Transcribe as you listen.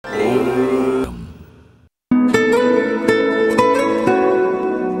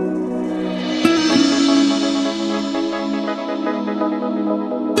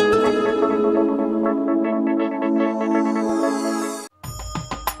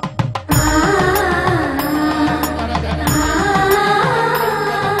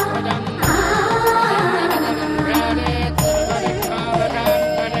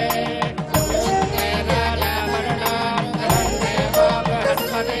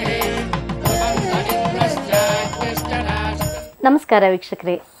ನಮಸ್ಕಾರ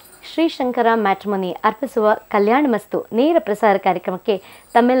ವೀಕ್ಷಕರೇ, ಶ್ರೀ ಶಂಕರ ಮ್ಯಾಟ್ರಿಮೋನಿ ಅರ್ಪಿಸುವ ಕಲ್ಯಾಣ ಮಸ್ತು ನೇರ ಪ್ರಸಾರ ಕಾರ್ಯಕ್ರಮಕ್ಕೆ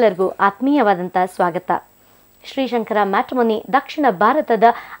ತಮ್ಮೆಲ್ಲರಿಗೂ ಆತ್ಮೀಯವಾದಂಥ ಸ್ವಾಗತ. ಶ್ರೀ ಶಂಕರ ಮ್ಯಾಟ್ರಿಮೋನಿ ದಕ್ಷಿಣ ಭಾರತದ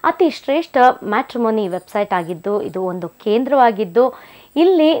ಅತಿ ಶ್ರೇಷ್ಠ ಮ್ಯಾಟ್ರಿಮೋನಿ ವೆಬ್ಸೈಟ್ ಆಗಿದ್ದು, ಇದು ಒಂದು ಕೇಂದ್ರವಾಗಿದ್ದು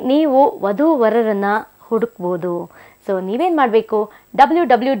ಇಲ್ಲಿ ನೀವು ವಧು-ವರರನ್ನು ಹುಡುಕ್ಬೋದು. ಸೊ ನೀವೇನು ಮಾಡಬೇಕು,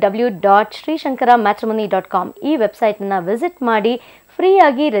 www.srishankaramatrimony.com ಈ ವೆಬ್ಸೈಟನ್ನು ವಿಸಿಟ್ ಮಾಡಿ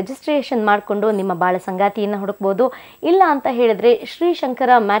ಫ್ರೀಯಾಗಿ ರಿಜಿಸ್ಟ್ರೇಷನ್ ಮಾಡಿಕೊಂಡು ನಿಮ್ಮ ಬಾಳ ಸಂಗಾತಿಯನ್ನು ಹುಡುಕ್ಬೋದು. ಇಲ್ಲ ಅಂತ ಹೇಳಿದ್ರೆ ಶ್ರೀ ಶಂಕರ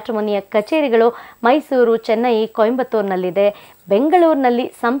ಮ್ಯಾಟ್ರಿಮೋನಿಯ ಕಚೇರಿಗಳು ಮೈಸೂರು, ಚೆನ್ನೈ, ಕೊಯಂಬತ್ತೂರಿನಲ್ಲಿದೆ. ಬೆಂಗಳೂರಿನಲ್ಲಿ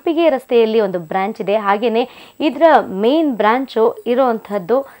ಸಂಪಿಗೆ ರಸ್ತೆಯಲ್ಲಿ ಒಂದು ಬ್ರಾಂಚ್ ಇದೆ. ಹಾಗೆಯೇ ಇದರ main branch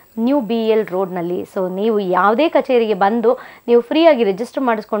ಇರೋವಂಥದ್ದು new BL ರೋಡ್ನಲ್ಲಿ. So ನೀವು ಯಾವುದೇ ಕಚೇರಿಗೆ ಬಂದು ನೀವು ಫ್ರೀಯಾಗಿ ರಿಜಿಸ್ಟರ್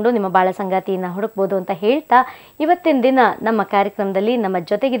ಮಾಡಿಸ್ಕೊಂಡು ನಿಮ್ಮ ಬಾಳ ಸಂಗಾತಿಯನ್ನು ಹುಡುಕ್ಬೋದು ಅಂತ ಹೇಳ್ತಾ, ಇವತ್ತಿನ ದಿನ ನಮ್ಮ ಕಾರ್ಯಕ್ರಮದಲ್ಲಿ ನಮ್ಮ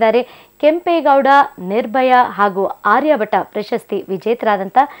ಜೊತೆಗಿದ್ದಾರೆ ಕೆಂಪೇಗೌಡ, ನಿರ್ಭಯ ಹಾಗೂ ಆರ್ಯಭಟ ಪ್ರಶಸ್ತಿ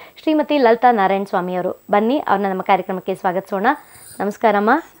ವಿಜೇತರಾದಂಥ ಶ್ರೀಮತಿ ಲಲಿತಾ ನಾರಾಯಣ ಸ್ವಾಮಿಯವರು. ಬನ್ನಿ ಅವ್ರನ್ನ ನಮ್ಮ ಕಾರ್ಯಕ್ರಮಕ್ಕೆ ಸ್ವಾಗತಿಸೋಣ.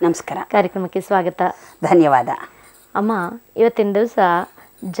 ನಮಸ್ಕಾರಮ್ಮ. ನಮಸ್ಕಾರ. ಕಾರ್ಯಕ್ರಮಕ್ಕೆ ಸ್ವಾಗತ. ಧನ್ಯವಾದ. ಅಮ್ಮ, ಇವತ್ತಿನ ದಿವಸ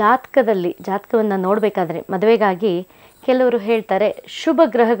ಜಾತಕವನ್ನು ನೋಡಬೇಕಾದ್ರೆ ಮದುವೆಗಾಗಿ ಕೆಲವರು ಹೇಳ್ತಾರೆ ಶುಭ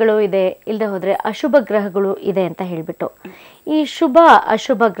ಗ್ರಹಗಳು ಇದೆ, ಇಲ್ಲದೆ ಹೋದರೆ ಅಶುಭ ಗ್ರಹಗಳು ಇದೆ ಅಂತ ಹೇಳಿಬಿಟ್ಟು. ಈ ಶುಭ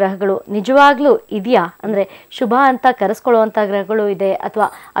ಅಶುಭ ಗ್ರಹಗಳು ನಿಜವಾಗ್ಲೂ ಇದೆಯಾ? ಅಂದರೆ ಶುಭ ಅಂತ ಕರೆಸ್ಕೊಳ್ಳುವಂಥ ಗ್ರಹಗಳು ಇದೆ ಅಥವಾ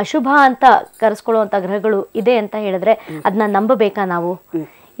ಅಶುಭ ಅಂತ ಕರೆಸ್ಕೊಳ್ಳುವಂಥ ಗ್ರಹಗಳು ಇದೆ ಅಂತ ಹೇಳಿದ್ರೆ ಅದನ್ನ ನಂಬಬೇಕಾ ನಾವು?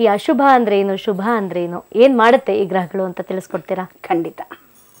 ಈ ಅಶುಭ ಅಂದ್ರೆ ಏನು, ಶುಭ ಅಂದ್ರೆ ಏನು, ಏನು ಮಾಡುತ್ತೆ ಈ ಗ್ರಹಗಳು ಅಂತ ತಿಳಿಸ್ಕೊಡ್ತೀರಾ? ಖಂಡಿತ.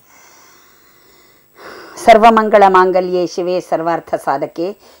 ಸರ್ವಮಂಗಳ ಮಾಂಗಲ್ಯೆ ಶಿವೆ ಸರ್ವಾರ್ಥ ಸಾಧಕೆ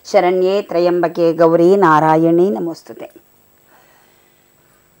ಶರಣ್ಯೇ ತ್ರಯಂಬಕೆ ಗೌರಿ ನಾರಾಯಣಿ ನಮೋಸ್ತುತೆ.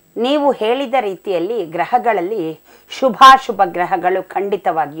 ನೀವು ಹೇಳಿದ ರೀತಿಯಲ್ಲಿ ಗ್ರಹಗಳಲ್ಲಿ ಶುಭಾಶುಭ ಗ್ರಹಗಳು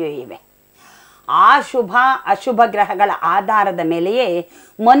ಖಂಡಿತವಾಗಿಯೂ ಇವೆ. ಆ ಶುಭ ಅಶುಭ ಗ್ರಹಗಳ ಆಧಾರದ ಮೇಲೆಯೇ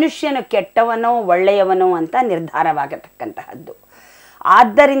ಮನುಷ್ಯನು ಕೆಟ್ಟವನೋ ಒಳ್ಳೆಯವನೋ ಅಂತ ನಿರ್ಧಾರವಾಗತಕ್ಕಂತಹದ್ದು.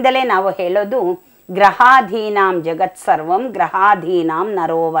 ಆದ್ದರಿಂದಲೇ ನಾವು ಹೇಳೋದು ಗ್ರಹಾಧೀನಾಂ ಜಗತ್ ಸರ್ವಂ ಗ್ರಹಾಧೀನಾಂ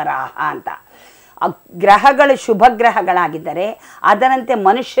ನರೋವರಾಹ ಅಂತ. ಗ್ರಹಗಳು ಶುಭ ಗ್ರಹಗಳಾಗಿದ್ದರೆ ಅದರಂತೆ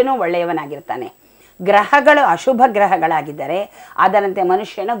ಮನುಷ್ಯನು ಒಳ್ಳೆಯವನಾಗಿರ್ತಾನೆ. ಗ್ರಹಗಳು ಅಶುಭ ಗ್ರಹಗಳಾಗಿದ್ದರೆ ಅದರಂತೆ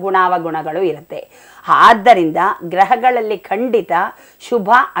ಮನುಷ್ಯನ ಗುಣಾವಗುಣಗಳು ಇರುತ್ತೆ. ಆದ್ದರಿಂದ ಗ್ರಹಗಳಲ್ಲಿ ಖಂಡಿತ ಶುಭ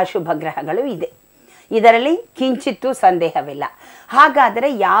ಅಶುಭ ಗ್ರಹಗಳು ಇದೆ, ಇದರಲ್ಲಿ ಕಿಂಚಿತ್ತೂ ಸಂದೇಹವಿಲ್ಲ. ಹಾಗಾದರೆ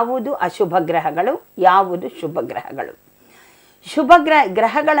ಯಾವುದು ಅಶುಭ ಗ್ರಹಗಳು, ಯಾವುದು ಶುಭ ಗ್ರಹಗಳು? ಶುಭ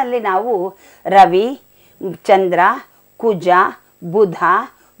ಗ್ರಹಗಳಲ್ಲಿ ನಾವು ರವಿ, ಚಂದ್ರ, ಕುಜ, ಬುಧ,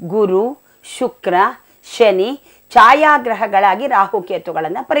 ಗುರು, ಶುಕ್ರ, ಶನಿ ಛಾಯಾಗ್ರಹಗಳಾಗಿ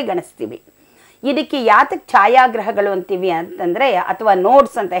ರಾಹುಕೇತುಗಳನ್ನು ಪರಿಗಣಿಸ್ತೀವಿ. ಇದಕ್ಕೆ ಯಾತಕ್ಕೆ ಛಾಯಾಗ್ರಹಗಳು ಅಂತೀವಿ ಅಂತಂದರೆ, ಅಥವಾ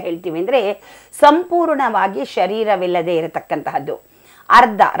ನೋಡ್ಸ್ ಅಂತ ಹೇಳ್ತೀವಿ ಅಂದರೆ, ಸಂಪೂರ್ಣವಾಗಿ ಶರೀರವಿಲ್ಲದೆ ಇರತಕ್ಕಂತಹದ್ದು.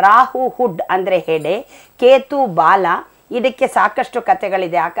 ಅರ್ಧ ರಾಹು ಹುಡ್ ಅಂದರೆ ಹೆಡೆ, ಕೇತು ಬಾಲ. ಇದಕ್ಕೆ ಸಾಕಷ್ಟು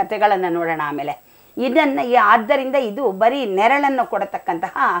ಕಥೆಗಳಿದೆ, ಆ ಕಥೆಗಳನ್ನು ನೋಡೋಣ ಆಮೇಲೆ. ಆದ್ದರಿಂದ ಇದು ಬರೀ ನೆರಳನ್ನು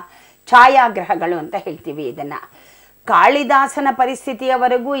ಕೊಡತಕ್ಕಂತಹ ಛಾಯಾಗ್ರಹಗಳು ಅಂತ ಹೇಳ್ತೀವಿ ಇದನ್ನು. ಕಾಳಿದಾಸನ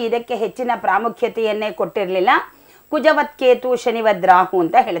ಪರಿಸ್ಥಿತಿಯವರೆಗೂ ಇದಕ್ಕೆ ಹೆಚ್ಚಿನ ಪ್ರಾಮುಖ್ಯತೆಯನ್ನೇ ಕೊಟ್ಟಿರಲಿಲ್ಲ. ಕುಜವತ್ ಕೇತು ಶನಿವದ್ ರಾಹು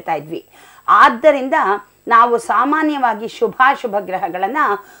ಅಂತ ಹೇಳ್ತಾ ಇದ್ವಿ. ಆದ್ದರಿಂದ ನಾವು ಸಾಮಾನ್ಯವಾಗಿ ಶುಭಾಶುಭ ಗ್ರಹಗಳನ್ನು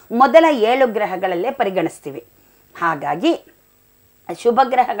ಮೊದಲ 7 ಗ್ರಹಗಳಲ್ಲೇ ಪರಿಗಣಿಸ್ತೀವಿ. ಹಾಗಾಗಿ ಶುಭ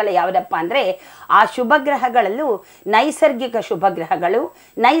ಗ್ರಹಗಳು ಯಾವುದಪ್ಪ ಅಂದರೆ, ಆ ಶುಭ ಗ್ರಹಗಳಲ್ಲೂ ನೈಸರ್ಗಿಕ ಶುಭ ಗ್ರಹಗಳು,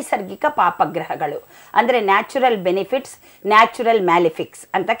 ನೈಸರ್ಗಿಕ ಪಾಪಗ್ರಹಗಳು ಅಂದರೆ ನ್ಯಾಚುರಲ್ ಬೆನಿಫಿಟ್ಸ್, ನ್ಯಾಚುರಲ್ ಮ್ಯಾಲಿಫಿಕ್ಸ್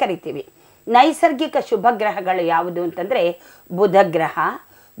ಅಂತ ಕರಿತೀವಿ. ನೈಸರ್ಗಿಕ ಶುಭ ಗ್ರಹಗಳು ಯಾವುದು ಅಂತಂದರೆ ಬುಧ ಗ್ರಹ,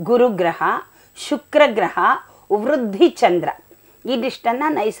 ಗುರುಗ್ರಹ, ಶುಕ್ರ ಗ್ರಹ, ವೃದ್ಧಿ ಚಂದ್ರ. ಇದಿಷ್ಟನ್ನು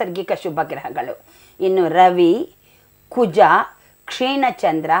ನೈಸರ್ಗಿಕ ಶುಭ ಗ್ರಹಗಳು. ಇನ್ನು ರವಿ, ಕುಜ,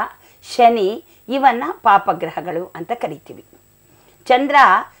 ಕ್ಷೀಣಚಂದ್ರ, ಶನಿ ಇವನ್ನು ಪಾಪಗ್ರಹಗಳು ಅಂತ ಕರಿತೀವಿ. ಚಂದ್ರ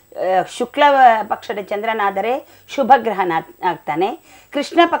ಶುಕ್ಲ ಪಕ್ಷದ ಚಂದ್ರನಾದರೆ ಶುಭ ಗ್ರಹನಾಗ್ತಾನೆ,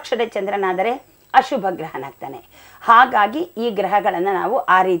 ಕೃಷ್ಣ ಪಕ್ಷದ ಚಂದ್ರನಾದರೆ ಅಶುಭ ಗ್ರಹನಾಗ್ತಾನೆ. ಹಾಗಾಗಿ ಈ ಗ್ರಹಗಳನ್ನು ನಾವು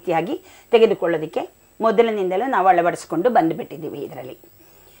ಆ ರೀತಿಯಾಗಿ ತೆಗೆದುಕೊಳ್ಳೋದಕ್ಕೆ ಮೊದಲಿನಿಂದಲೂ ನಾವು ಅಳವಡಿಸ್ಕೊಂಡು ಬಂದುಬಿಟ್ಟಿದ್ದೀವಿ.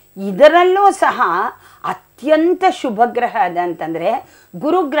 ಇದರಲ್ಲೂ ಸಹ ಅತ್ಯಂತ ಶುಭ ಗ್ರಹ ಅಂತಂದರೆ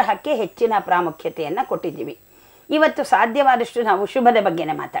ಗುರುಗ್ರಹಕ್ಕೆ ಹೆಚ್ಚಿನ ಪ್ರಾಮುಖ್ಯತೆಯನ್ನು ಕೊಟ್ಟಿದ್ದೀವಿ. ಇವತ್ತು ಸಾಧ್ಯವಾದಷ್ಟು ನಾವು ಶುಭದ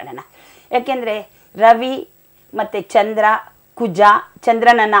ಬಗ್ಗೆನೇ ಮಾತಾಡೋಣ. ಯಾಕೆಂದರೆ ರವಿ ಮತ್ತು ಚಂದ್ರ, ಕುಜ,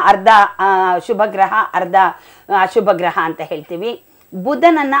 ಚಂದ್ರನನ್ನು ಅರ್ಧ ಶುಭ ಗ್ರಹ ಅರ್ಧ ಅಶುಭ ಗ್ರಹ ಅಂತ ಹೇಳ್ತೀವಿ.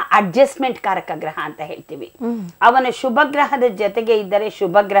 ಬುಧನನ್ನ ಅಡ್ಜಸ್ಟ್ಮೆಂಟ್ ಕಾರಕ ಗ್ರಹ ಅಂತ ಹೇಳ್ತೀವಿ. ಅವನು ಶುಭ ಗ್ರಹದ ಜೊತೆಗೆ ಇದ್ದರೆ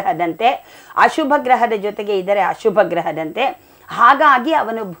ಶುಭ ಗ್ರಹದಂತೆ, ಅಶುಭ ಗ್ರಹದ ಜೊತೆಗೆ ಇದ್ದರೆ ಅಶುಭ ಗ್ರಹದಂತೆ. ಹಾಗಾಗಿ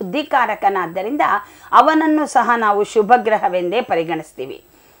ಅವನು ಬುದ್ಧಿಕಾರಕನಾದ್ದರಿಂದ ಅವನನ್ನು ಸಹ ನಾವು ಶುಭ ಗ್ರಹವೆಂದೇ ಪರಿಗಣಿಸ್ತೀವಿ.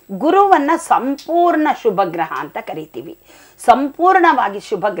 ಗುರುವನ್ನು ಸಂಪೂರ್ಣ ಶುಭ ಗ್ರಹ ಅಂತ ಕರಿತೀವಿ. ಸಂಪೂರ್ಣವಾಗಿ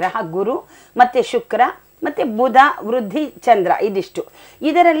ಶುಭ ಗ್ರಹ ಗುರು ಮತ್ತು ಶುಕ್ರ ಮತ್ತು ಬುಧ, ವೃದ್ಧಿ, ಚಂದ್ರ ಇದಿಷ್ಟು.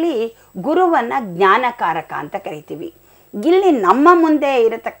 ಇದರಲ್ಲಿ ಗುರುವನ್ನು ಜ್ಞಾನಕಾರಕ ಅಂತ ಕರಿತೀವಿ. ಇಲ್ಲಿ ನಮ್ಮ ಮುಂದೆ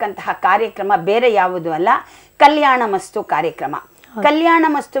ಇರತಕ್ಕಂತಹ ಕಾರ್ಯಕ್ರಮ ಬೇರೆ ಯಾವುದು ಅಲ್ಲ, ಕಲ್ಯಾಣ ಮಸ್ತು ಕಾರ್ಯಕ್ರಮ. ಕಲ್ಯಾಣ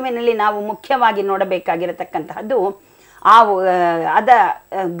ಮಸ್ತುವಿನಲ್ಲಿ ನಾವು ಮುಖ್ಯವಾಗಿ ನೋಡಬೇಕಾಗಿರತಕ್ಕಂತಹದ್ದು ಅದ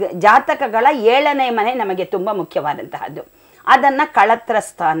ಜಾತಕಗಳ 7ನೇ ಮನೆ ನಮಗೆ ತುಂಬ ಮುಖ್ಯವಾದಂತಹದ್ದು. ಅದನ್ನು ಕಳತ್ರ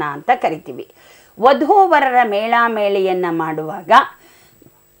ಸ್ಥಾನ ಅಂತ ಕರಿತೀವಿ. ವಧೂವರರ ಮೇಳಾಮೇಳಿಯನ್ನು ಮಾಡುವಾಗ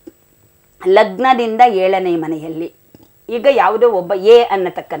ಲಗ್ನದಿಂದ 7ನೇ ಮನೆಯಲ್ಲಿ, ಈಗ ಯಾವುದೋ ಒಬ್ಬ ಎ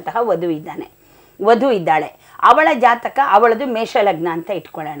ಅನ್ನತಕ್ಕಂತಹ ವಧು ಇದ್ದಾಳೆ, ಅವಳ ಜಾತಕ ಅವಳದು ಮೇಷಲಗ್ನ ಅಂತ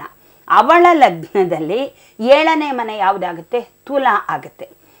ಇಟ್ಕೊಳ್ಳೋಣ. ಅವಳ ಲಗ್ನದಲ್ಲಿ 7ನೇ ಮನೆ ಯಾವುದಾಗುತ್ತೆ? ತುಲಾ ಆಗುತ್ತೆ.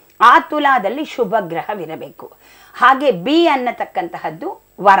 ಆ ತುಲಾದಲ್ಲಿ ಶುಭ ಗ್ರಹವಿರಬೇಕು. ಹಾಗೆ ಬಿ ಅನ್ನತಕ್ಕಂತಹದ್ದು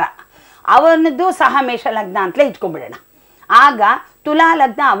ವರ, ಅವನದ್ದು ಸಹ ಮೇಷಲಗ್ನ ಅಂತಲೇ ಇಟ್ಕೊಂಡ್ಬಿಡೋಣ. ಆಗ ತುಲಾ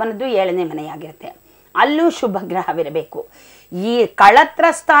ಲಗ್ನ ಅವನದ್ದು 7ನೇ ಮನೆಯಾಗಿರುತ್ತೆ, ಅಲ್ಲೂ ಶುಭ ಗ್ರಹವಿರಬೇಕು. ಈ ಕಳತ್ರ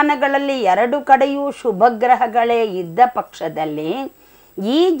ಸ್ಥಾನಗಳಲ್ಲಿ 2 ಕಡೆಯೂ ಶುಭ ಗ್ರಹಗಳೇ ಇದ್ದ ಪಕ್ಷದಲ್ಲಿ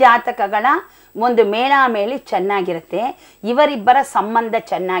ಈ ಜಾತಕಗಳ ಒಂದು ಮೇಳಾಮೇಳಿ ಚೆನ್ನಾಗಿರುತ್ತೆ, ಇವರಿಬ್ಬರ ಸಂಬಂಧ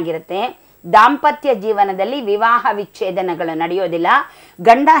ಚೆನ್ನಾಗಿರುತ್ತೆ, ದಾಂಪತ್ಯ ಜೀವನದಲ್ಲಿ ವಿವಾಹ ವಿಚ್ಛೇದನಗಳು ನಡೆಯೋದಿಲ್ಲ,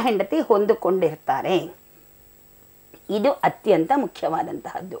 ಗಂಡ ಹೆಂಡತಿ ಹೊಂದಿಕೊಂಡಿರ್ತಾರೆ. ಇದು ಅತ್ಯಂತ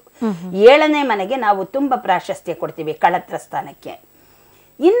ಮುಖ್ಯವಾದಂತಹದ್ದು. 7ನೇ ಮನೆಗೆ ನಾವು ತುಂಬ ಪ್ರಾಶಸ್ತ್ಯ ಕೊಡ್ತೀವಿ, ಕಳತ್ರ ಸ್ಥಾನಕ್ಕೆ.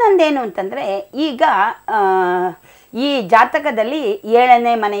 ಇನ್ನೊಂದೇನು ಅಂತಂದ್ರೆ, ಈಗ ಈ ಜಾತಕದಲ್ಲಿ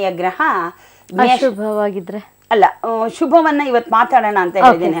 7ನೇ ಮನೆಯ ಗ್ರಹ ಅಶುಭವಾಗಿದ್ರೆ ಅಲ್ಲ, ಶುಭವನ್ನ ಇವತ್ತು ಮಾತಾಡೋಣ ಅಂತ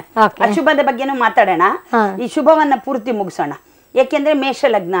ಹೇಳಿದ್ದೇನೆ. ಅಶುಭದ ಬಗ್ಗೆನೂ ಮಾತಾಡೋಣ, ಈ ಶುಭವನ್ನ ಪೂರ್ತಿ ಮುಗಿಸೋಣ. ಯಾಕೆಂದ್ರೆ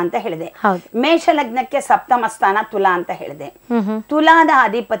ಮೇಷಲಗ್ನ ಅಂತ ಹೇಳಿದೆ, ಮೇಷಲಗ್ನಕ್ಕೆ ಸಪ್ತಮ ಸ್ಥಾನ ತುಲಾ ಅಂತ ಹೇಳಿದೆ. ತುಲಾದ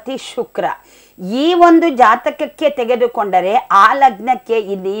ಅಧಿಪತಿ ಶುಕ್ರ. ಈ ಒಂದು ಜಾತಕಕ್ಕೆ ತೆಗೆದುಕೊಂಡರೆ ಆ ಲಗ್ನಕ್ಕೆ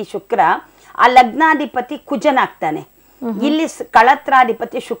ಇಲ್ಲಿ ಶುಕ್ರ, ಆ ಲಗ್ನಾಧಿಪತಿ ಕುಜನಾಗ್ತಾನೆ, ಇಲ್ಲಿ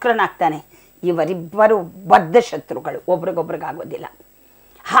ಕಳತ್ರಾಧಿಪತಿ ಶುಕ್ರನಾಗ್ತಾನೆ. ಇವರಿಬ್ಬರು ಬದ್ಧ ಶತ್ರುಗಳು, ಒಬ್ರಿಗೊಬ್ರಿಗಾಗೋದಿಲ್ಲ.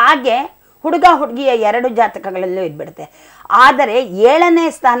 ಹಾಗೆ ಹುಡುಗ ಹುಡುಗಿಯ 2 ಜಾತಕಗಳಲ್ಲೂ ಇದ್ಬಿಡುತ್ತೆ. ಆದರೆ 7ನೇ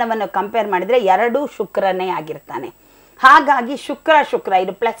ಸ್ಥಾನವನ್ನು ಕಂಪೇರ್ ಮಾಡಿದ್ರೆ 2 ಶುಕ್ರನೇ ಆಗಿರ್ತಾನೆ. ಹಾಗಾಗಿ ಶುಕ್ರ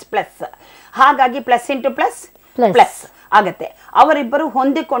ಇದು ಪ್ಲಸ್, ಹಾಗಾಗಿ ಪ್ಲಸ್ ಇಂಟು ಪ್ಲಸ್ ಆಗತ್ತೆ. ಅವರಿಬ್ಬರು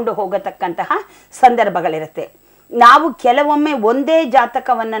ಹೊಂದಿಕೊಂಡು ಹೋಗತಕ್ಕಂತಹ ಸಂದರ್ಭಗಳಿರುತ್ತೆ. ನಾವು ಕೆಲವೊಮ್ಮೆ ಒಂದೇ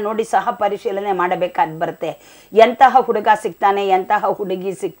ಜಾತಕವನ್ನು ನೋಡಿ ಸಹ ಪರಿಶೀಲನೆ ಮಾಡಬೇಕಾದ್ ಬರುತ್ತೆ. ಎಂತಹ ಹುಡುಗ ಸಿಗ್ತಾನೆ, ಎಂತಹ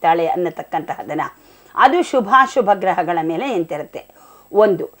ಹುಡುಗಿ ಸಿಗ್ತಾಳೆ ಅನ್ನತಕ್ಕಂತಹದನ್ನ. ಅದು ಶುಭಾಶುಭ ಗ್ರಹಗಳ ಮೇಲೆ ನಿಂತಿರುತ್ತೆ.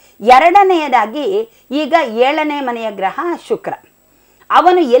 ಒಂದು. ಎರಡನೆಯದಾಗಿ, ಈಗ 7ನೇ ಮನೆಯ ಗ್ರಹ ಶುಕ್ರ,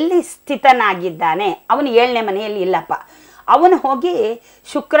 ಅವನು ಎಲ್ಲಿ ಸ್ಥಿತನಾಗಿದ್ದಾನೆ? ಅವನು 7ನೇ ಮನೆಯಲ್ಲಿ ಇಲ್ಲಪ್ಪ. ಅವನು ಹೋಗಿ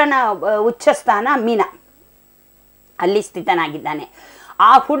ಶುಕ್ರನ ಉಚ್ಚಸ್ಥಾನ ಮೀನ, ಅಲ್ಲಿ ಸ್ಥಿತನಾಗಿದ್ದಾನೆ.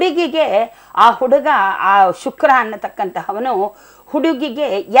 ಆ ಹುಡುಗಿಗೆ, ಆ ಹುಡುಗ, ಆ ಶುಕ್ರ ಅನ್ನತಕ್ಕಂತಹವನು ಹುಡುಗಿಗೆ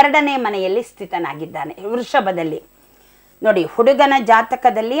 2ನೇ ಮನೆಯಲ್ಲಿ ಸ್ಥಿತನಾಗಿದ್ದಾನೆ, ವೃಷಭದಲ್ಲಿ. ನೋಡಿ, ಹುಡುಗನ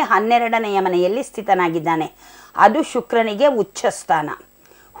ಜಾತಕದಲ್ಲಿ 12ನೆಯ ಮನೆಯಲ್ಲಿ ಸ್ಥಿತನಾಗಿದ್ದಾನೆ, ಅದು ಶುಕ್ರನಿಗೆ ಉಚ್ಚಸ್ಥಾನ.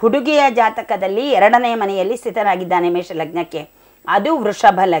 ಹುಡುಗಿಯ ಜಾತಕದಲ್ಲಿ 2ನೇ ಮನೆಯಲ್ಲಿ ಸ್ಥಿತನಾಗಿದ್ದಾನೆ ಮೇಷಲಗ್ನಕ್ಕೆ, ಅದು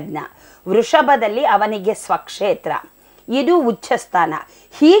ವೃಷಭ ಲಗ್ನ. ವೃಷಭದಲ್ಲಿ ಅವನಿಗೆ ಸ್ವಕ್ಷೇತ್ರ, ಇದು ಉಚ್ಚಸ್ಥಾನ.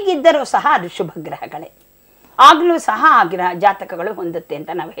 ಹೀಗಿದ್ದರೂ ಸಹ ಅದು ಶುಭ ಗ್ರಹಗಳೇ, ಆಗ್ಲೂ ಸಹ ಆ ಗ್ರಹ ಜಾತಕಗಳು ಹೊಂದುತ್ತೆ ಅಂತ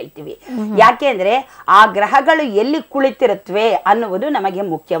ನಾವು ಹೇಳ್ತೀವಿ. ಯಾಕೆಂದ್ರೆ ಆ ಗ್ರಹಗಳು ಎಲ್ಲಿ ಕುಳಿತಿರುತ್ತವೆ ಅನ್ನುವುದು ನಮಗೆ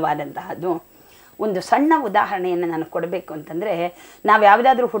ಮುಖ್ಯವಾದಂತಹದ್ದು. ಒಂದು ಸಣ್ಣ ಉದಾಹರಣೆಯನ್ನು ನಾನು ಕೊಡಬೇಕು ಅಂತಂದರೆ, ನಾವು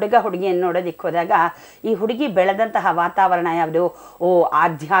ಯಾವುದಾದ್ರೂ ಹುಡುಗ ಹುಡುಗಿಯನ್ನು ನೋಡೋದಕ್ಕೆ ಹೋದಾಗ, ಈ ಹುಡುಗಿ ಬೆಳೆದಂತಹ ವಾತಾವರಣ ಯಾವುದು?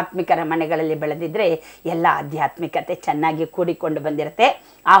 ಆಧ್ಯಾತ್ಮಿಕರ ಮನೆಗಳಲ್ಲಿ ಬೆಳೆದಿದ್ರೆ ಎಲ್ಲ ಆಧ್ಯಾತ್ಮಿಕತೆ ಚೆನ್ನಾಗಿ ಕೂಡಿಕೊಂಡು ಬಂದಿರುತ್ತೆ,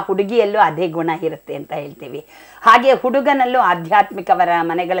 ಆ ಹುಡುಗಿಯಲ್ಲೂ ಅದೇ ಗುಣ ಇರುತ್ತೆ ಅಂತ ಹೇಳ್ತೀವಿ. ಹಾಗೆ ಹುಡುಗನಲ್ಲೂ ಆಧ್ಯಾತ್ಮಿಕವರ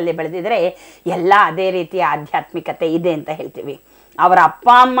ಮನೆಗಳಲ್ಲಿ ಬೆಳೆದಿದ್ರೆ ಎಲ್ಲ ಅದೇ ರೀತಿಯ ಆಧ್ಯಾತ್ಮಿಕತೆ ಇದೆ ಅಂತ ಹೇಳ್ತೀವಿ. ಅವರ ಅಪ್ಪ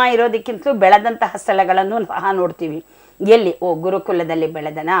ಅಮ್ಮ ಇರೋದಕ್ಕಿಂತಲೂ ಬೆಳೆದಂತಹ ಸ್ಥಳಗಳನ್ನು ಸಹ ನೋಡ್ತೀವಿ. ಎಲ್ಲಿ? ಗುರುಕುಲದಲ್ಲಿ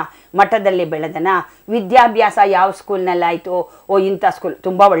ಬೆಳೆದನ, ಮಠದಲ್ಲಿ ಬೆಳೆದನ, ವಿದ್ಯಾಭ್ಯಾಸ ಯಾವ ಸ್ಕೂಲ್ನಲ್ಲಾಯಿತು? ಇಂಥ ಸ್ಕೂಲ್,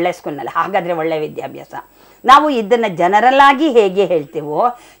 ತುಂಬ ಒಳ್ಳೆ ಸ್ಕೂಲ್ನಲ್ಲಿ, ಹಾಗಾದರೆ ಒಳ್ಳೆ ವಿದ್ಯಾಭ್ಯಾಸ. ನಾವು ಇದನ್ನು ಜನರಲ್ಲಾಗಿ ಹೇಗೆ ಹೇಳ್ತೀವೋ,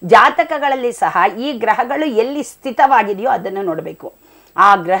 ಜಾತಕಗಳಲ್ಲಿ ಸಹ ಈ ಗ್ರಹಗಳು ಎಲ್ಲಿ ಸ್ಥಿತವಾಗಿದೆಯೋ ಅದನ್ನು ನೋಡಬೇಕು. ಆ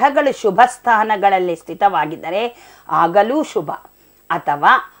ಗ್ರಹಗಳು ಶುಭ ಸ್ಥಾನಗಳಲ್ಲಿ ಸ್ಥಿತವಾಗಿದ್ದರೆ ಆಗಲೂ ಶುಭ.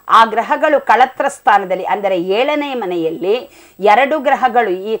 ಅಥವಾ ಆ ಗ್ರಹಗಳು ಕಳತ್ರ ಸ್ಥಾನದಲ್ಲಿ, ಅಂದರೆ 7ನೇ ಮನೆಯಲ್ಲಿ 2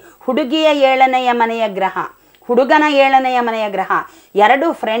 ಗ್ರಹಗಳು, ಈ ಹುಡುಗಿಯ 7ನೆಯ ಮನೆಯ ಗ್ರಹ, ಹುಡುಗನ 7ನೆಯ ಮನೆಯ ಗ್ರಹ 2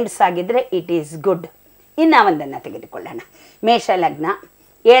 ಫ್ರೆಂಡ್ಸ್ ಆಗಿದ್ರೆ ಇಟ್ ಈಸ್ ಗುಡ್. ಇನ್ನು ಒಂದನ್ನು ತೆಗೆದುಕೊಳ್ಳೋಣ. ಮೇಷಲಗ್ನ,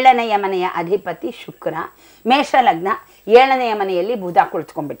 7ನೆಯ ಮನೆಯ ಅಧಿಪತಿ ಶುಕ್ರ, ಮೇಷಲಗ್ನ 7ನೆಯ ಮನೆಯಲ್ಲಿ ಬುಧ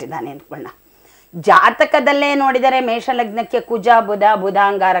ಕುಳಿತುಕೊಂಡ್ಬಿಟ್ಟಿದ್ದಾನೆ ಅಂದ್ಕೊಳ್ಳೋಣ. ಜಾತಕದಲ್ಲೇ ನೋಡಿದರೆ ಮೇಷಲಗ್ನಕ್ಕೆ ಕುಜ, ಬುಧ,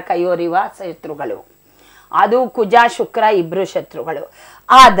 ಬುಧಾಂಗಾರಕ ಯೋರಿವ ಶತ್ರುಗಳು, ಅದು ಕುಜ ಶುಕ್ರ ಇಬ್ರು ಶತ್ರುಗಳು.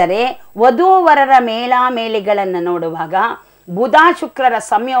 ಆದರೆ ವಧೂವರರ ಮೇಳಾಮೇಳಿಗಳನ್ನು ನೋಡುವಾಗ ಬುಧ ಶುಕ್ರರ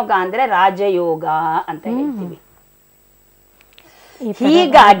ಸಂಯೋಗ ಅಂದ್ರೆ ರಾಜಯೋಗ ಅಂತ ಹೇಳ್ತೀವಿ.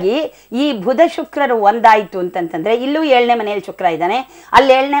 ಹೀಗಾಗಿ ಈ ಬುಧ ಶುಕ್ರರು ಒಂದಾಯ್ತು ಅಂತಂತಂದ್ರೆ, ಇಲ್ಲೂ 7ನೇ ಮನೆಯಲ್ಲಿ ಶುಕ್ರ ಇದ್ದಾನೆ,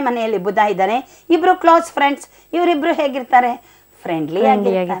 ಅಲ್ಲಿ 7ನೇ ಮನೆಯಲ್ಲಿ ಬುಧ ಇದ್ದಾನೆ, ಇಬ್ರು ಕ್ಲೋಸ್ ಫ್ರೆಂಡ್ಸ್. ಇವರಿಬ್ರು ಹೇಗಿರ್ತಾರೆ? ಫ್ರೆಂಡ್ಲಿ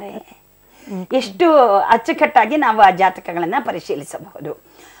ಆಗಿರ್ತಾರೆ. ಎಷ್ಟು ಅಚ್ಚುಕಟ್ಟಾಗಿ ನಾವು ಆ ಜಾತಕಗಳನ್ನ ಪರಿಶೀಲಿಸಬಹುದು.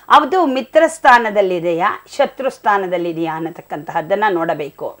 ಅದು ಮಿತ್ರ ಸ್ಥಾನದಲ್ಲಿದೆಯಾ, ಶತ್ರು ಸ್ಥಾನದಲ್ಲಿದೆಯಾ ಅನ್ನತಕ್ಕಂತಹದ್ದನ್ನ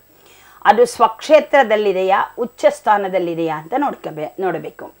ನೋಡಬೇಕು. ಅದು ಸ್ವಕ್ಷೇತ್ರದಲ್ಲಿದೆಯಾ, ಉಚ್ಚ ಸ್ಥಾನದಲ್ಲಿದೆಯಾ ಅಂತ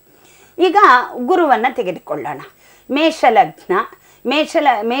ನೋಡಬೇಕು. ಈಗ ಗುರುವನ್ನು ತೆಗೆದುಕೊಳ್ಳೋಣ. ಮೇಷಲಗ್ನ,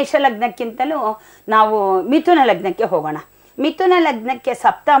 ಮೇಷಲಗ್ನಕ್ಕಿಂತಲೂ ನಾವು ಮಿಥುನ ಲಗ್ನಕ್ಕೆ ಹೋಗೋಣ. ಮಿಥುನ ಲಗ್ನಕ್ಕೆ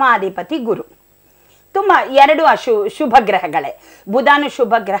ಸಪ್ತಮಾಧಿಪತಿ ಗುರು. ತುಂಬ ಎರಡು ಶುಭ ಗ್ರಹಗಳೇ. ಬುಧನು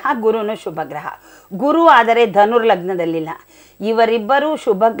ಶುಭ ಗ್ರಹ, ಗುರುನು ಶುಭ ಗ್ರಹ. ಗುರು ಆದರೆ ಧನುರ್ಲಗ್ನದಲ್ಲಿಲ್ಲ. ಇವರಿಬ್ಬರೂ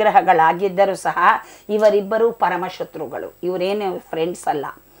ಶುಭ ಗ್ರಹಗಳಾಗಿದ್ದರೂ ಸಹ ಇವರಿಬ್ಬರೂ ಪರಮಶತ್ರುಗಳು. ಇವರೇನು ಫ್ರೆಂಡ್ಸ್ ಅಲ್ಲ.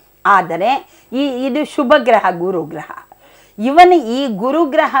 ಆದರೆ ಇದು ಶುಭ ಗ್ರಹ, ಗುರುಗ್ರಹ. ಇವನು ಈ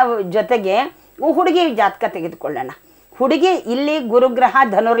ಗುರುಗ್ರಹ ಜೊತೆಗೆ ಹುಡುಗಿ ಜಾತಕ ತೆಗೆದುಕೊಳ್ಳೋಣ. ಹುಡುಗಿ ಇಲ್ಲಿ ಗುರುಗ್ರಹ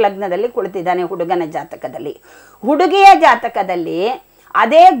ಧನುರ್ಲಗ್ನದಲ್ಲಿ ಕುಳಿತಿದ್ದಾನೆ ಹುಡುಗನ ಜಾತಕದಲ್ಲಿ. ಹುಡುಗಿಯ ಜಾತಕದಲ್ಲಿ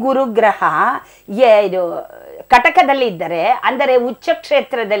ಅದೇ ಗುರುಗ್ರಹ ಇದು ಕಟಕದಲ್ಲಿ ಇದ್ದರೆ, ಅಂದರೆ ಉಚ್ಚ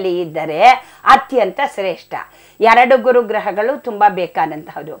ಕ್ಷೇತ್ರದಲ್ಲಿ ಇದ್ದರೆ ಅತ್ಯಂತ ಶ್ರೇಷ್ಠ. ಎರಡು ಗುರುಗ್ರಹಗಳು ತುಂಬ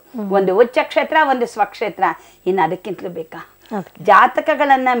ಬೇಕಾದಂತಹದ್ದು. ಒಂದು ಉಚ್ಚ ಕ್ಷೇತ್ರ, ಒಂದು ಸ್ವಕ್ಷೇತ್ರ. ಇನ್ನು ಅದಕ್ಕಿಂತಲೂ ಬೇಕಾ?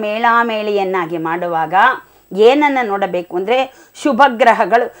 ಜಾತಕಗಳನ್ನು ಮೇಳಾಮೇಳಿಯನ್ನಾಗಿ ಮಾಡುವಾಗ ಏನನ್ನು ನೋಡಬೇಕು ಅಂದರೆ ಶುಭ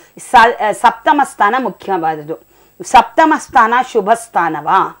ಗ್ರಹಗಳು ಸಪ್ತಮ ಸ್ಥಾನ ಮುಖ್ಯವಾದುದು. ಸಪ್ತಮ ಸ್ಥಾನ ಶುಭ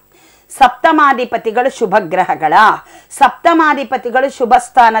ಸ್ಥಾನವಾ? ಸಪ್ತಮಾಧಿಪತಿಗಳು ಶುಭ ಗ್ರಹಗಳ? ಸಪ್ತಮಾಧಿಪತಿಗಳು ಶುಭ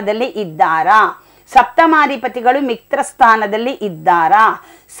ಸ್ಥಾನದಲ್ಲಿ ಇದ್ದಾರಾ? ಸಪ್ತಮಾಧಿಪತಿಗಳು ಮಿತ್ರ ಸ್ಥಾನದಲ್ಲಿ ಇದ್ದಾರಾ?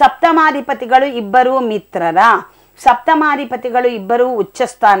 ಸಪ್ತಮಾಧಿಪತಿಗಳು ಇಬ್ಬರೂ ಮಿತ್ರರ? ಸಪ್ತಮಾಧಿಪತಿಗಳು ಇಬ್ಬರೂ ಉಚ್ಚ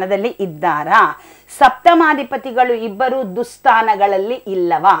ಸ್ಥಾನದಲ್ಲಿ ಇದ್ದಾರಾ? ಸಪ್ತಮಾಧಿಪತಿಗಳು ಇಬ್ಬರೂ ದುಸ್ಥಾನಗಳಲ್ಲಿ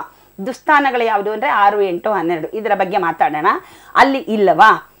ಇಲ್ಲವಾ? ದುಸ್ಥಾನಗಳು ಯಾವುದು ಅಂದರೆ 6, 8, 12 ಇದರ ಬಗ್ಗೆ ಮಾತಾಡೋಣ. ಅಲ್ಲಿ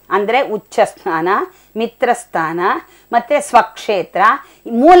ಇಲ್ಲವಾ ಅಂದರೆ ಉಚ್ಚ ಸ್ಥಾನ, ಮಿತ್ರ ಸ್ಥಾನ ಮತ್ತು ಸ್ವಕ್ಷೇತ್ರ,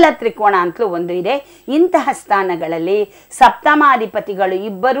 ಮೂಲ ತ್ರಿಕೋಣ ಅಂತಲೂ ಒಂದು ಇದೆ. ಇಂತಹ ಸ್ಥಾನಗಳಲ್ಲಿ ಸಪ್ತಮಾಧಿಪತಿಗಳು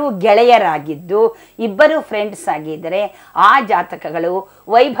ಇಬ್ಬರೂ ಗೆಳೆಯರಾಗಿದ್ದು ಇಬ್ಬರೂ ಫ್ರೆಂಡ್ಸ್ ಆಗಿದ್ದರೆ ಆ ಜಾತಕಗಳು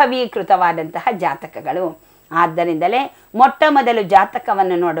ವೈಭವೀಕೃತವಾದಂತಹ ಜಾತಕಗಳು. ಆದ್ದರಿಂದಲೇ ಮೊಟ್ಟ ಮೊದಲು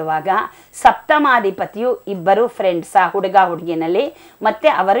ಜಾತಕವನ್ನು ನೋಡುವಾಗ ಸಪ್ತಮಾಧಿಪತಿಯು ಇಬ್ಬರು ಫ್ರೆಂಡ್ಸಾ ಹುಡುಗ ಹುಡುಗಿನಲ್ಲಿ, ಮತ್ತು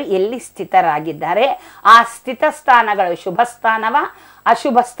ಅವರು ಎಲ್ಲಿ ಸ್ಥಿತರಾಗಿದ್ದಾರೆ, ಆ ಸ್ಥಿತ ಸ್ಥಾನಗಳು ಶುಭ ಸ್ಥಾನವ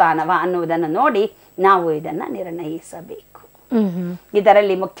ಅಶುಭ ಸ್ಥಾನವ ಅನ್ನುವುದನ್ನು ನೋಡಿ ನಾವು ಇದನ್ನು ನಿರ್ಣಯಿಸಬೇಕು.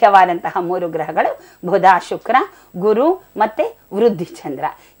 ಇದರಲ್ಲಿ ಮುಖ್ಯವಾದಂತಹ 3 ಗ್ರಹಗಳು ಬುಧ, ಶುಕ್ರ, ಗುರು ಮತ್ತು ವೃದ್ಧಿ ಚಂದ್ರ.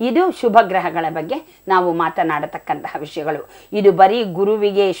 ಇದು ಶುಭ ಗ್ರಹಗಳ ಬಗ್ಗೆ ನಾವು ಮಾತನಾಡತಕ್ಕಂತಹ ವಿಷಯಗಳು. ಇದು ಬರೀ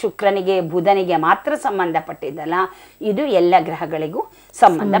ಗುರುವಿಗೆ, ಶುಕ್ರನಿಗೆ, ಬುಧನಿಗೆ ಮಾತ್ರ ಸಂಬಂಧಪಟ್ಟಿದ್ದಲ್ಲ, ಇದು ಎಲ್ಲ ಗ್ರಹಗಳಿಗೂ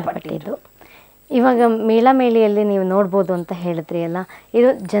ಸಂಬಂಧಪಟ್ಟಿದ್ದು. ಇವಾಗ ಮೇಳಮೇಳಿಯಲ್ಲಿ ನೀವು ನೋಡ್ಬೋದು ಅಂತ ಹೇಳಿದ್ರಿ ಅಲ್ಲ, ಇದು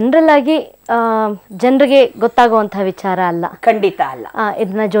ಜನರಲ್ ಆಗಿ ಜನರಿಗೆ ಗೊತ್ತಾಗುವಂತಹ ವಿಚಾರ ಅಲ್ಲ. ಖಂಡಿತ ಅಲ್ಲ.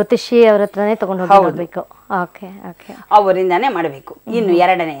 ಇದನ್ನ ಜ್ಯೋತಿಷಿ ಅವ್ರ ಹತ್ರನೇ ತಗೊಂಡು ಹೋಗಬೇಕು. ಓಕೆ ಓಕೆ, ಅವರಿಂದಾನೇ ಮಾಡಬೇಕು. ಇನ್ನು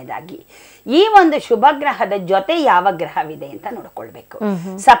ಎರಡನೆಯದಾಗಿ ಈ ಒಂದು ಶುಭ ಗ್ರಹದ ಜೊತೆ ಯಾವ ಗ್ರಹವಿದೆ ಅಂತ ನೋಡ್ಕೊಳ್ಬೇಕು.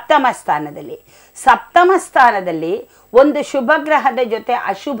 ಸಪ್ತಮ ಸ್ಥಾನದಲ್ಲಿ, ಸಪ್ತಮ ಸ್ಥಾನದಲ್ಲಿ ಒಂದು ಶುಭ ಗ್ರಹದ ಜೊತೆ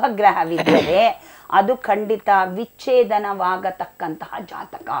ಅಶುಭ ಗ್ರಹವಿದ್ದರೆ ಅದು ಖಂಡಿತ ವಿಚ್ಛೇದನವಾಗತಕ್ಕಂತಹ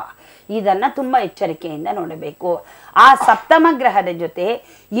ಜಾತಕ. ಇದನ್ನು ತುಂಬ ಎಚ್ಚರಿಕೆಯಿಂದ ನೋಡಬೇಕು. ಆ ಸಪ್ತಮ ಗ್ರಹದ ಜೊತೆ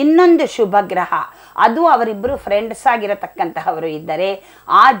ಇನ್ನೊಂದು ಶುಭ ಗ್ರಹ, ಅದು ಅವರಿಬ್ಬರು ಫ್ರೆಂಡ್ಸ್ ಆಗಿರತಕ್ಕಂತಹವರು ಇದ್ದರೆ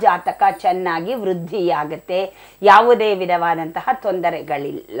ಆ ಜಾತಕ ಚೆನ್ನಾಗಿ ವೃದ್ಧಿಯಾಗುತ್ತೆ, ಯಾವುದೇ ವಿಧವಾದಂತಹ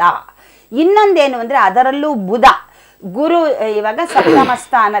ತೊಂದರೆಗಳಿಲ್ಲ. ಇನ್ನೊಂದೇನು ಅಂದರೆ ಅದರಲ್ಲೂ ಬುಧ, ಗುರು ಇವಾಗ ಸಪ್ತಮ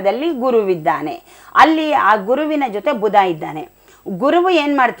ಸ್ಥಾನದಲ್ಲಿ ಗುರುವಿದ್ದಾನೆ, ಅಲ್ಲಿ ಆ ಗುರುವಿನ ಜೊತೆ ಬುಧ ಇದ್ದಾನೆ. ಗುರುವು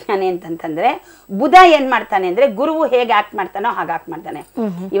ಏನು ಮಾಡ್ತಾನೆ ಅಂತಂತಂದ್ರೆ, ಬುಧ ಏನು ಮಾಡ್ತಾನೆ ಅಂದರೆ ಗುರುವು ಹೇಗೆ ಆಕ್ಟ್ ಮಾಡ್ತಾನೋ ಹಾಗೆ ಆಕ್ಟ್ ಮಾಡ್ತಾನೆ.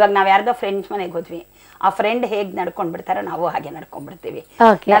 ಇವಾಗ ನಾವು ಯಾರ್ದೋ ಫ್ರೆಂಡ್ಸ್ ಮನೆಗೆ ಹೋದ್ವಿ, ಆ ಫ್ರೆಂಡ್ ಹೇಗೆ ನಡ್ಕೊಂಡ್ ಬಿಡ್ತಾರೋ ನಾವು ಹಾಗೆ ನಡ್ಕೊಂಡ್ಬಿಡ್ತೀವಿ.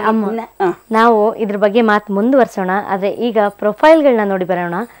 ನಾವು ಇದ್ರ ಬಗ್ಗೆ ಮಾತು ಮುಂದುವರ್ಸೋಣ. ಆದರೆ ಈಗ ಪ್ರೊಫೈಲ್ಗಳನ್ನ ನೋಡಿ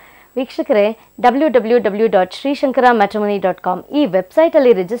ಬರೋಣ. ವೀಕ್ಷಕರೇ, www.srishankaramatrimony.com ಈ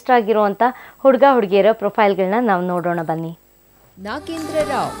ವೆಬ್ಸೈಟಲ್ಲಿ ರಿಜಿಸ್ಟರ್ ಆಗಿರುವಂಥ ಹುಡುಗ ಹುಡುಗಿಯರ ಪ್ರೊಫೈಲ್ಗಳನ್ನ ನಾವು ನೋಡೋಣ ಬನ್ನಿ. ನಾಗೇಂದ್ರ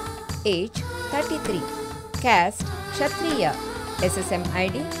ರಾವ್, ಏಜ್ 33, ಕ್ಯಾಸ್ಟ್ ಕ್ಷತ್ರಿಯ, SSM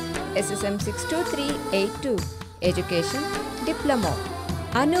ID SSM 62382, education diploma.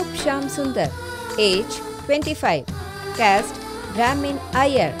 Anoop Shyam Sundar, age 25, caste Brahmin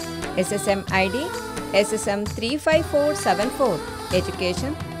Iyer, SSM ID SSM 35474,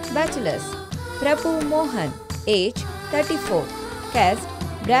 education bachelors. ಪ್ರಭು Mohan, age 34, caste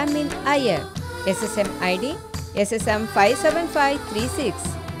Brahmin Iyer, SSM ID SSM 57536.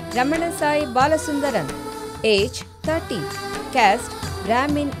 Ramana Sai ಬಾಲಸುಂದರನ್, age 30, caste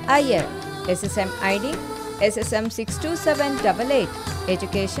Brahmin Iyer, SSM ID SSM 62788,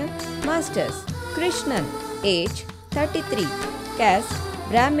 education masters. Krishnan, age 33, caste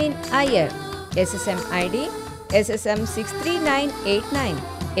Brahmin Iyer, SSM ID SSM 63989,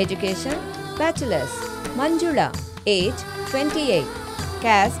 education bachelors. Manjula, age 28,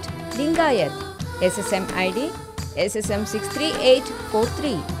 caste Lingayat, SSM ID SSM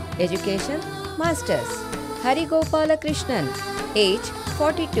 63843, education masters. ಹರಿಗೋಪಾಲಕೃಷ್ಣನ್, age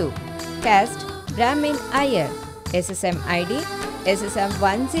 42, caste Brahmin Iyer, SSM ID SSM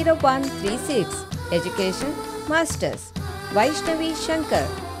 10136, education masters. Vaishnavi Shankar,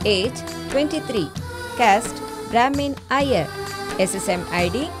 age 23, caste Brahmin Iyer, SSM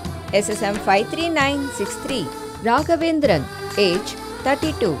ID SSM 53963. Raghavendran, age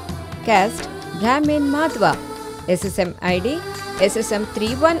 32, caste Brahmin Madhva, SSM ID SSM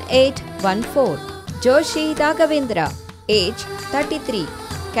 31814. Joshi Raghavendra, age 33,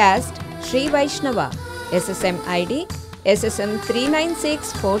 caste Sri Vaishnava, SSM ID SSM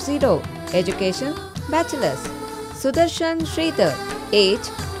 39640. Education Bachelor's. Sudarshan Sridhar, age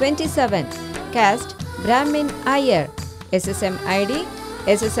 27, caste Brahmin Iyer, SSM ID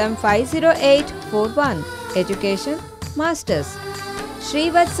SSM 50841. Education Masters.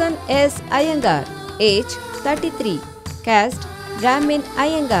 Srivatsan S. Iyengar, age 33, caste Brahmin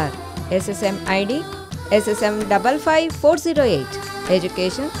Iyengar, SSM ID SSM 55408.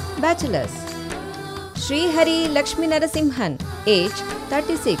 Education Bachelor's. Sri Hari Lakshmi Narasimhan, age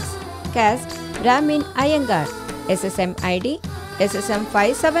 36, caste Brahmin Iyengar, SSM ID SSM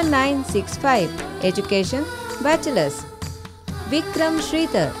 57965. Education Bachelor's. Vikram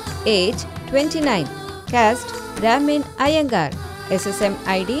Sridhar, age 29, caste Brahmin Iyengar, SSM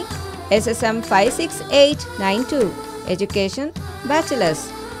ID SSM 56892. Education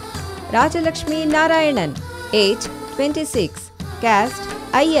Bachelor's. Rajalakshmi Narayanan, age 26, caste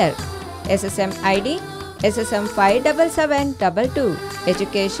Iyer, SSM ID SSM 57722.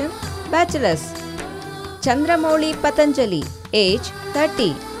 Education Bachelor's. Chandramouli Patanjali, age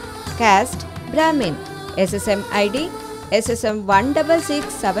 30, caste Brahmin, SSM ID SSM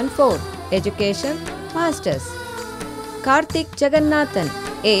 16674. Education Masters. Karthik Jagannathan,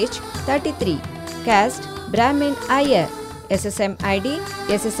 age 33, caste Brahmin Iyer, SSM ID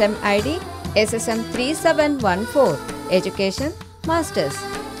SSM 3714. Education Masters.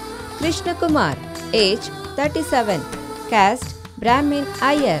 Krishna Kumar, age 37, caste Brahmin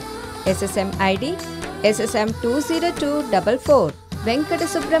Iyer, SSM ID SSM 20244. Venkata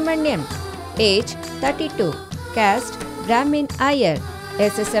Subramaniam, age 32, caste Brahmin Iyer,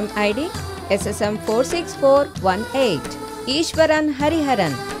 SSM ID SSM 46418. Ishwaran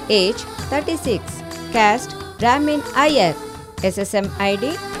Hariharan, age 36, caste Brahmin Iyer, SSM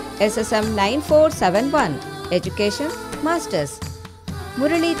ID SSM 9471. Education Masters.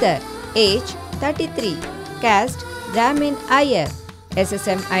 Muralidhar, age 33, caste Brahmin Iyer,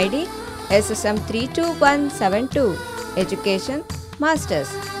 SSM ID SSM 32172. Education Masters.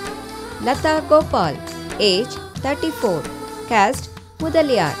 Lata Gopal, age 34, caste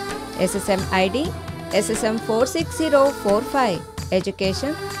Mudaliar, SSM ID SSM 46045.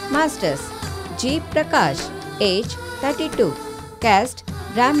 Education Masters. G. Prakash, age 32, caste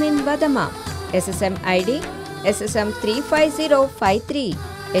Brahmin Vadama, SSM ID SSM 35053.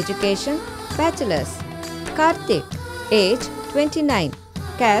 Education Bachelor's. Karthik, age 29,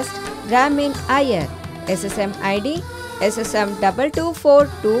 caste Brahmin Iyer, SSM ID SSM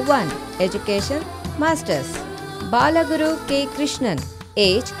 22421. Education Masters. Balaguru K. Krishnan,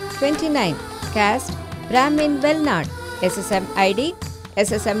 age 29, caste Brahmin Velnad, SSM ID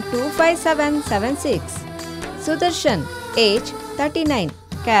SSM 25776. Sudarshan, age 39,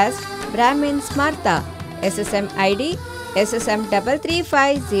 caste Brahmin Smartha, SSM ID SSM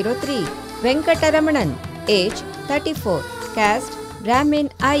 33503. Venkataramanan, age 34, caste Brahmin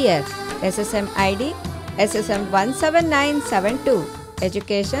Iyer, SSM ID SSM 17972.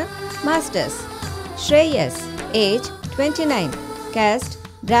 Education Masters. Shreyas, age 29, caste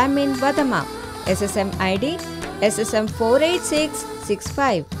Brahmin Vadama, SSM ID SSM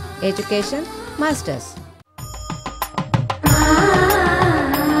 48665. Education Masters.